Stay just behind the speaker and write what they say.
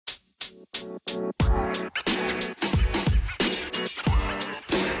Right.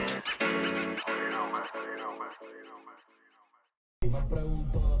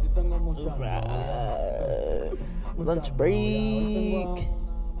 Lunch break.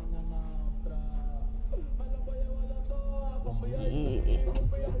 Yeah.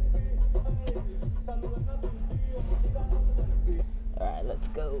 Alright, let's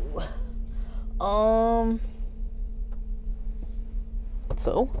go.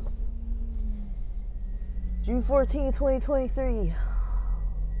 So June 14, 2023,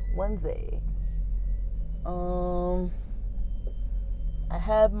 Wednesday. I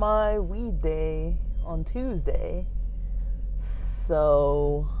had my weed day on Tuesday,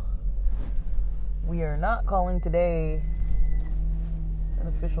 so we are not calling today an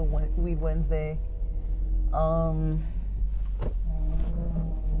official Weed Wednesday. I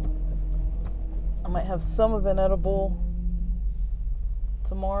might have some of an edible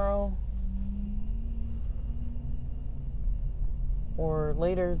tomorrow or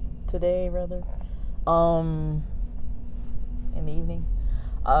later today, rather, in the evening.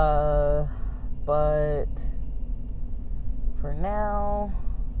 But for now,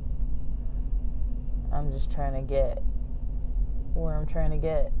 I'm just trying to get where I'm trying to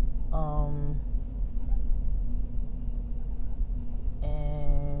get,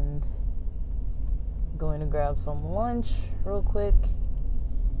 and going to grab some lunch real quick,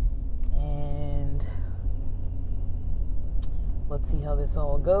 and let's see how this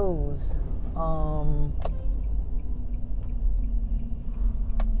all goes. I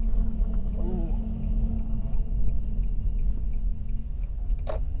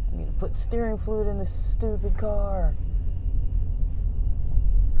need to put steering fluid in this stupid car.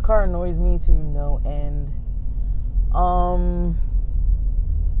 This car annoys me to no end.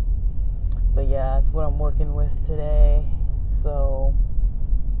 But yeah, that's what I'm working with today. So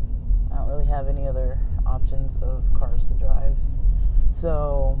I don't really have any other options of cars to drive.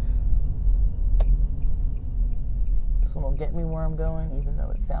 So this one will get me where I'm going, even though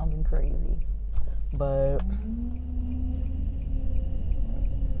it's sounding crazy. But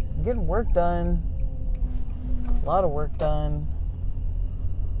getting work done. A lot of work done.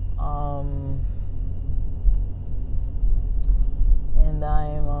 And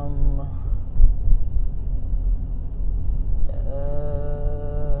I'm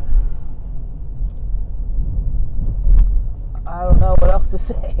I don't know what else to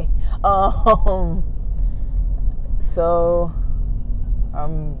say. So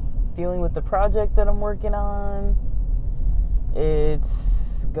I'm dealing with the project that I'm working on.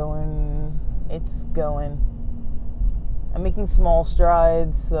 It's going. I'm making small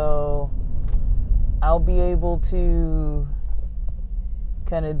strides, so I'll be able to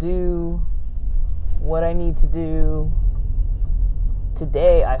kind of do what I need to do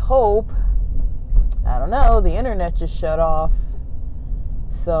today, I hope. I don't know, the internet just shut off,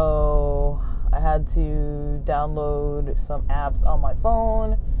 so I had to download some apps on my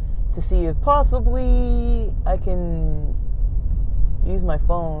phone to see if possibly I can use my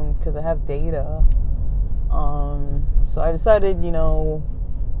phone because I have data. So I decided, I'll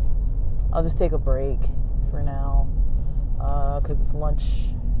just take a break for now, because it's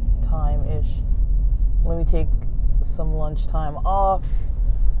lunch time-ish. Let me take some lunch time off,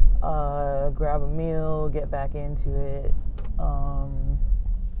 grab a meal, get back into it.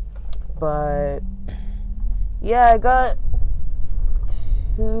 But yeah, I got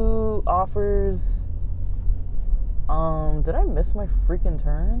 2 offers. Did I miss my freaking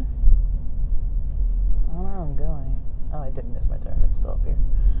turn? I don't know where I'm going. Oh, I didn't miss my turn. It's still up here.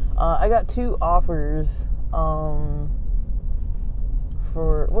 I got 2 offers,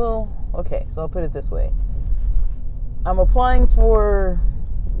 okay, so I'll put it this way. I'm applying for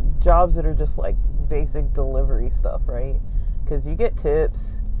jobs that are just like basic delivery stuff, right? Because you get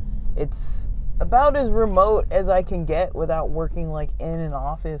tips. It's about as remote as I can get without working like in an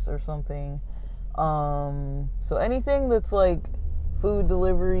office or something. So anything that's like food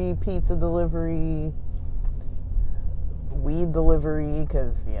delivery, pizza delivery, weed delivery,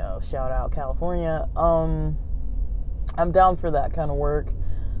 because, shout out California. I'm down for that kind of work.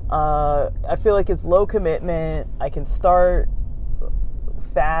 I feel like it's low commitment. I can start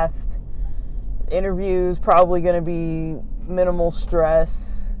fast. Interviews probably going to be minimal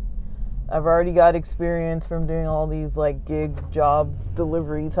stress. I've already got experience from doing all these like gig job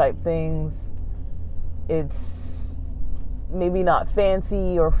delivery type things. It's maybe not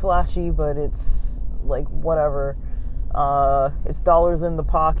fancy or flashy, but it's like whatever. It's dollars in the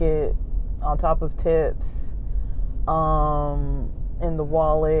pocket on top of tips in the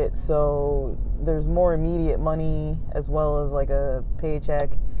wallet, so there's more immediate money as well as like a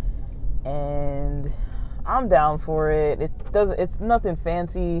paycheck. and I'm down for it. It's nothing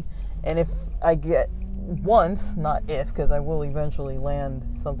fancy, and if I get once, not if, because I will eventually land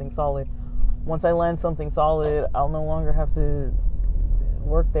something solid. Once I land something solid, I'll no longer have to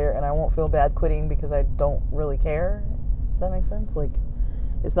work there, and I won't feel bad quitting because I don't really care. Does that make sense? Like,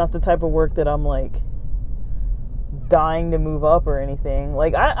 it's not the type of work that I'm like dying to move up or anything.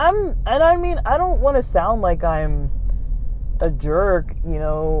 Like, I don't want to sound like I'm a jerk, you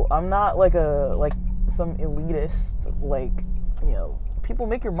know. I'm not like some elitist, like, you know, people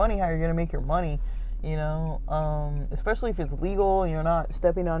make your money how you're gonna make your money, you know, especially if it's legal. You're not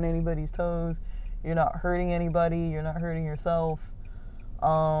stepping on anybody's toes, you're not hurting anybody, you're not hurting yourself.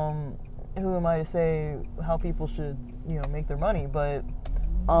 Who am I to say how people should, you know, make their money? But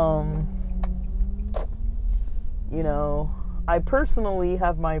you know, I personally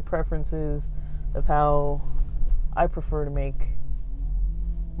have my preferences of how I prefer to make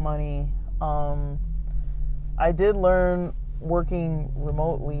money. I did learn working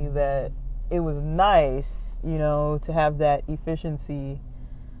remotely that it was nice, you know, to have that efficiency.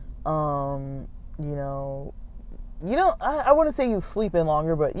 You know, I wouldn't say you sleep in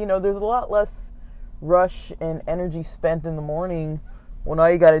longer, but, you know, there's a lot less rush and energy spent in the morning when all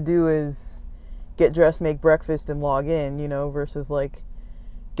you got to do is get dressed, make breakfast, and log in, you know, versus like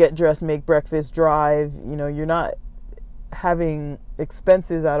get dressed, make breakfast, drive. You know, you're not having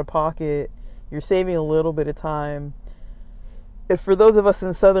expenses out of pocket. You're saving a little bit of time. And for those of us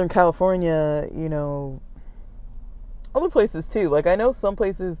in Southern California, you know, other places too, like I know some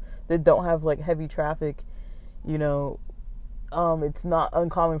places that don't have like heavy traffic, you know, it's not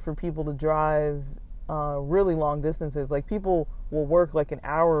uncommon for people to drive really long distances. Like, people will work like an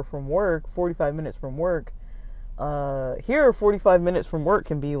hour from work, 45 minutes from work. Here, 45 minutes from work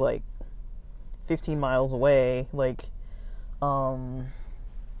can be like 15 miles away. Like, you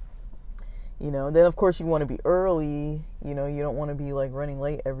know, then of course you want to be early, you know, you don't want to be like running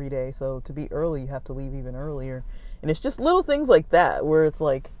late every day. So to be early, you have to leave even earlier. And it's just little things like that where it's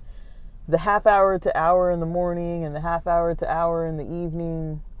like the half hour to hour in the morning and the half hour to hour in the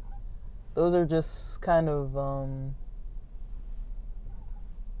evening. Those are just kind of,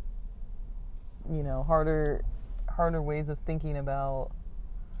 you know, harder ways of thinking about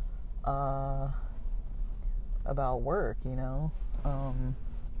work, you know.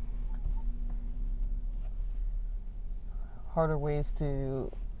 Harder ways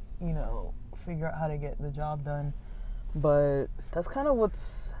to, you know, figure out how to get the job done. But that's kind of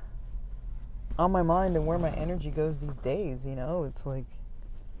what's on my mind and where my energy goes these days, you know. It's like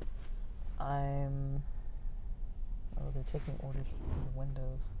they're taking orders from the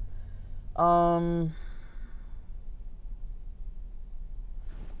windows. Alright.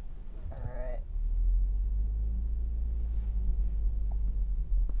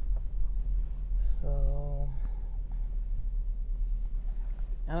 So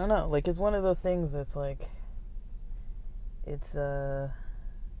I don't know, like, it's one of those things that's like, it's a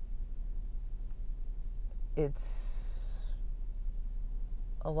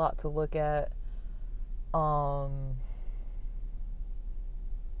lot to look at.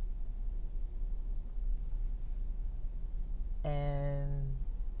 And,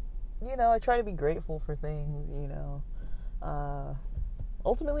 you know, I try to be grateful for things, you know.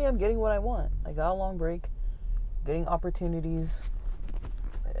 Ultimately, I'm getting what I want. I got a long break, getting opportunities.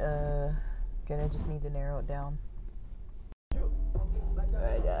 Gonna just need to narrow it down.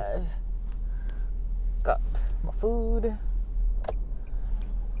 Alright, guys. Got my food.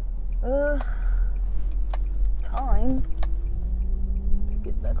 Time to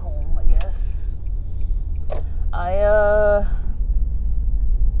get back home, I guess. I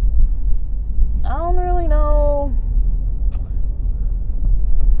don't really know.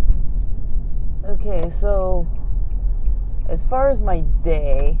 Okay, so as far as my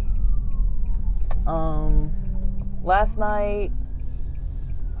day, last night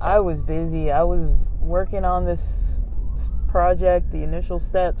I was busy. I was working on this project, the initial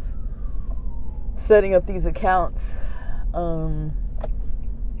steps, setting up these accounts, 3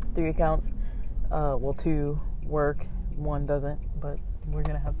 accounts, 2 work, 1 doesn't, but we're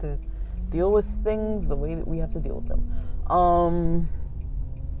gonna have to deal with things the way that we have to deal with them.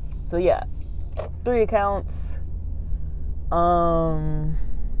 So yeah, 3 accounts,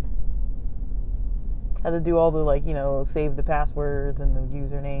 had to do all the, like, you know, save the passwords and the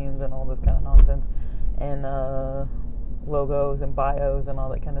usernames and all this kind of nonsense, and logos and bios and all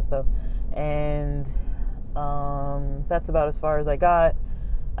that kind of stuff. And that's about as far as I got.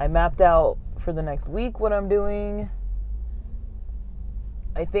 I mapped out for the next week what I'm doing.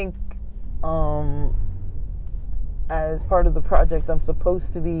 I think as part of the project, I'm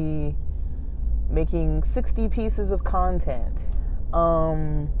supposed to be making 60 pieces of content.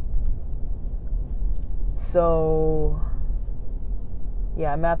 So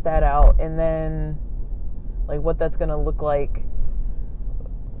yeah, I mapped that out, and then like what that's gonna look like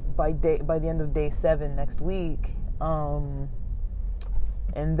by the end of day 7 next week. And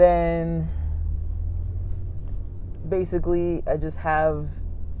then basically I just have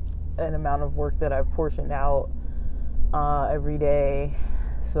an amount of work that I've portioned out every day.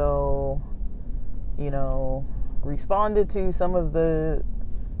 So, responded to some of the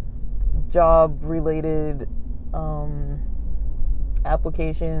job related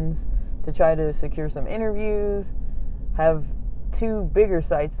applications to try to secure some interviews. Have 2 bigger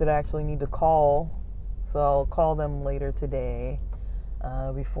sites that I actually need to call, so I'll call them later today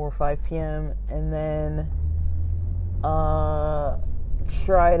before 5 p.m. and then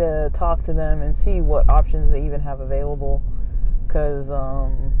try to talk to them and see what options they even have available, because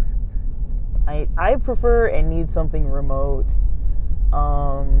I prefer and need something remote,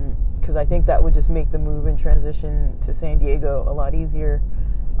 because I think that would just make the move and transition to San Diego a lot easier,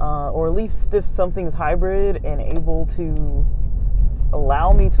 or at least if something's hybrid and able to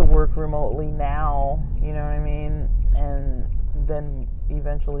allow me to work remotely now, you know what I mean, and then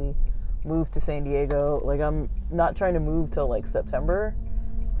eventually move to San Diego. Like, I'm not trying to move till like September,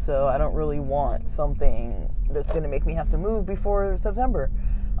 so I don't really want something that's going to make me have to move before September,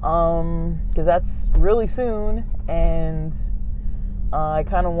 because that's really soon, and I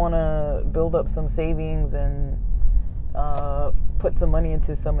kind of want to build up some savings and put some money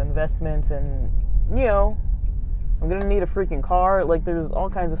into some investments, and I'm going to need a freaking car. Like, there's all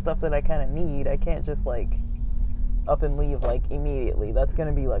kinds of stuff that I kind of need. I can't just like up and leave like immediately. That's going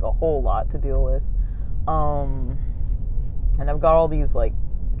to be like a whole lot to deal with. And I've got all these like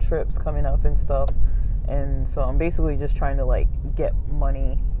trips coming up and stuff, and so I'm basically just trying to like get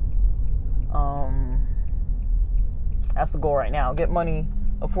money. That's the goal right now. Get money,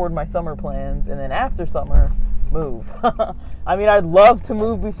 afford my summer plans, and then after summer, move. I mean, I'd love to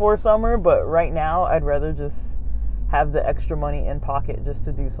move before summer, but right now I'd rather just have the extra money in pocket just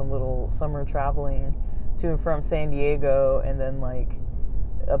to do some little summer traveling to and from San Diego, and then like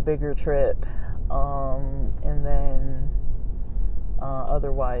a bigger trip, and then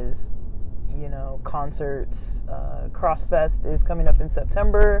otherwise, concerts. CrossFest is coming up in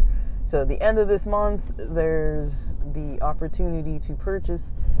September, so at the end of this month there's the opportunity to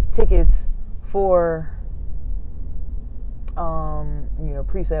purchase tickets for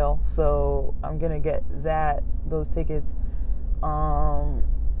pre-sale, so I'm gonna get those tickets,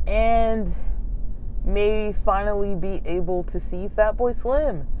 and maybe finally be able to see Fatboy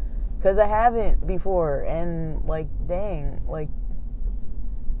Slim, because I haven't before, and like, dang, like,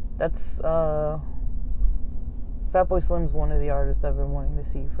 that's Fatboy Slim's one of the artists I've been wanting to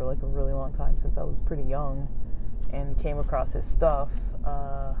see for like a really long time, since I was pretty young and came across his stuff,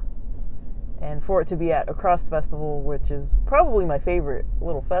 and for it to be at a Cross Festival, which is probably my favorite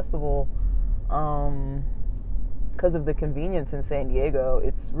little festival, because of the convenience in San Diego.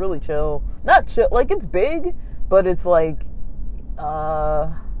 It's really chill. Not chill, like, it's big, but it's like,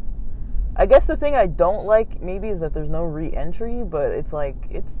 I guess the thing I don't like maybe is that there's no re-entry, but it's like,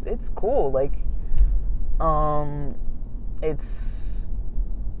 it's cool. Like, it's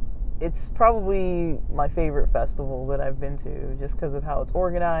probably my favorite festival that I've been to, just because of how it's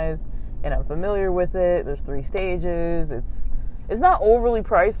organized, and I'm familiar with it. There's 3 stages. It's not overly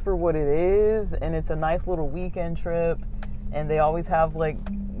priced for what it is, and it's a nice little weekend trip, and they always have like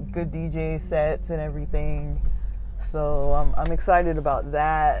good DJ sets and everything. So I'm excited about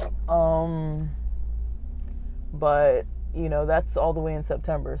that. But that's all the way in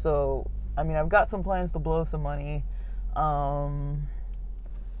September. So I mean, I've got some plans to blow some money, and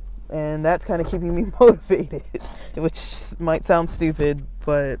that's kind of keeping me motivated, which might sound stupid,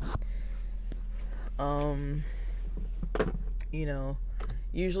 but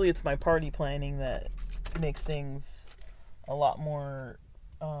usually it's my party planning that makes things a lot more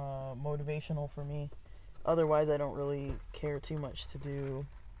motivational for me. Otherwise, I don't really care too much to do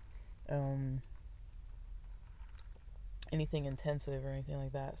anything intensive or anything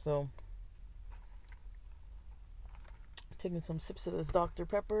like that. So, taking some sips of this Dr.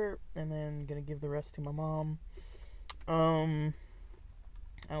 Pepper, and then gonna give the rest to my mom. I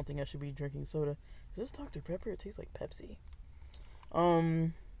don't think I should be drinking soda. Is this Dr. Pepper? It tastes like Pepsi.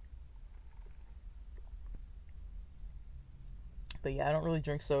 But yeah, I don't really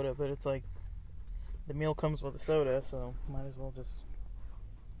drink soda, but it's like the meal comes with a soda, so might as well just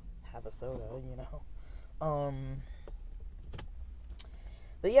have a soda,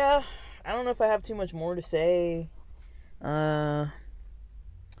 But yeah, I don't know if I have too much more to say. I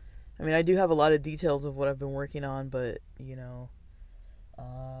I mean, I do have a lot of details of what I've been working on, but,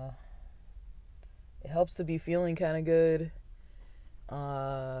 it helps to be feeling kind of good.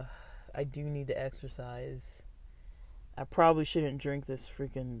 I do need to exercise. I probably shouldn't drink this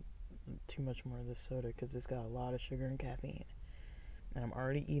freaking too much more of this soda because it's got a lot of sugar and caffeine. And I'm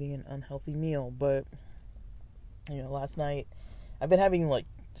already eating an unhealthy meal. But, last night I've been having like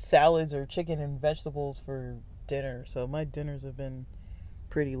salads or chicken and vegetables for dinner. So my dinners have been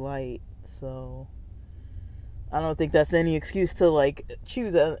pretty light. So I don't think that's any excuse to like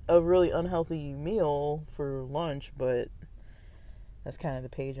choose a really unhealthy meal for lunch, but that's kind of the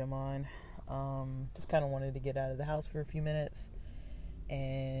page I'm on. Just kind of wanted to get out of the house for a few minutes,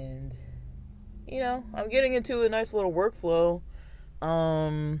 and I'm getting into a nice little workflow,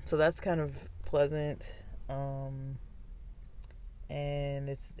 so that's kind of pleasant, and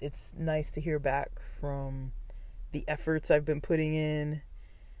it's nice to hear back from the efforts I've been putting in.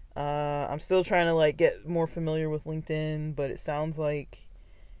 I'm still trying to like get more familiar with LinkedIn, but it sounds like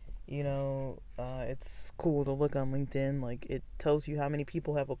it's cool to look on LinkedIn. Like, it tells you how many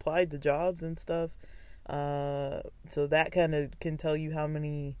people have applied to jobs and stuff. So that kind of can tell you how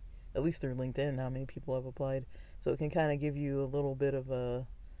many, at least through LinkedIn, how many people have applied. So it can kind of give you a little bit of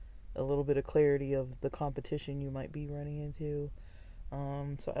clarity of the competition you might be running into.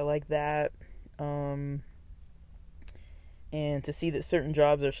 So I like that. And to see that certain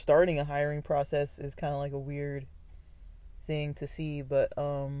jobs are starting a hiring process is kind of like a weird thing to see, but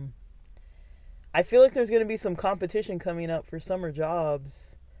I feel like there's going to be some competition coming up for summer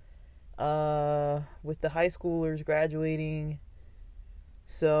jobs with the high schoolers graduating.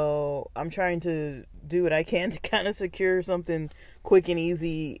 So I'm trying to do what I can to kind of secure something quick and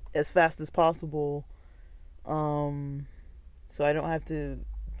easy as fast as possible, so I don't have to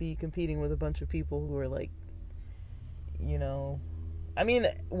be competing with a bunch of people who are like, I mean,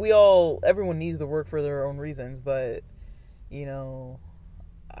 everyone needs to work for their own reasons, but I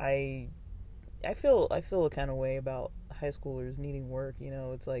feel a kind of way about high schoolers needing work.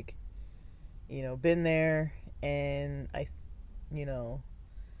 It's like, been there, and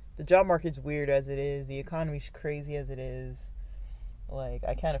the job market's weird as it is. The economy's crazy as it is. Like,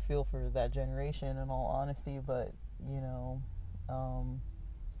 I kind of feel for that generation in all honesty, but,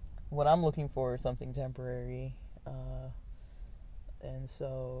 what I'm looking for is something temporary. And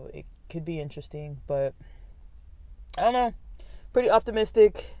so it could be interesting, but I don't know. Pretty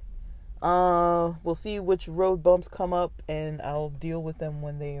optimistic. We'll see which road bumps come up, and I'll deal with them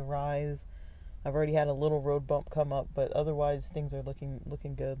when they arise. I've already had a little road bump come up, but otherwise things are looking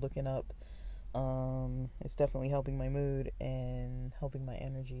good, looking up. It's definitely helping my mood and helping my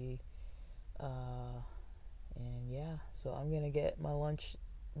energy. And yeah, so I'm gonna get my lunch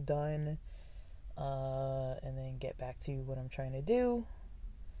done, and then get back to what I'm trying to do.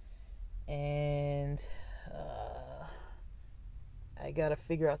 And I gotta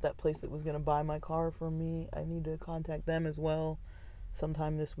figure out that place that was gonna buy my car from me. I need to contact them as well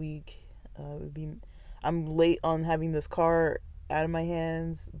sometime this week. I'm late on having this car out of my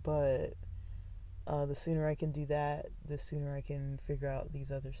hands, but the sooner I can do that, the sooner I can figure out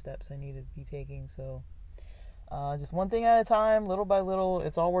these other steps I need to be taking. So just one thing at a time, little by little.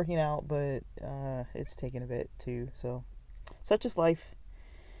 It's all working out, but it's taking a bit too. So such is life.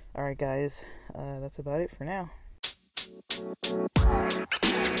 All right, guys, that's about it for now.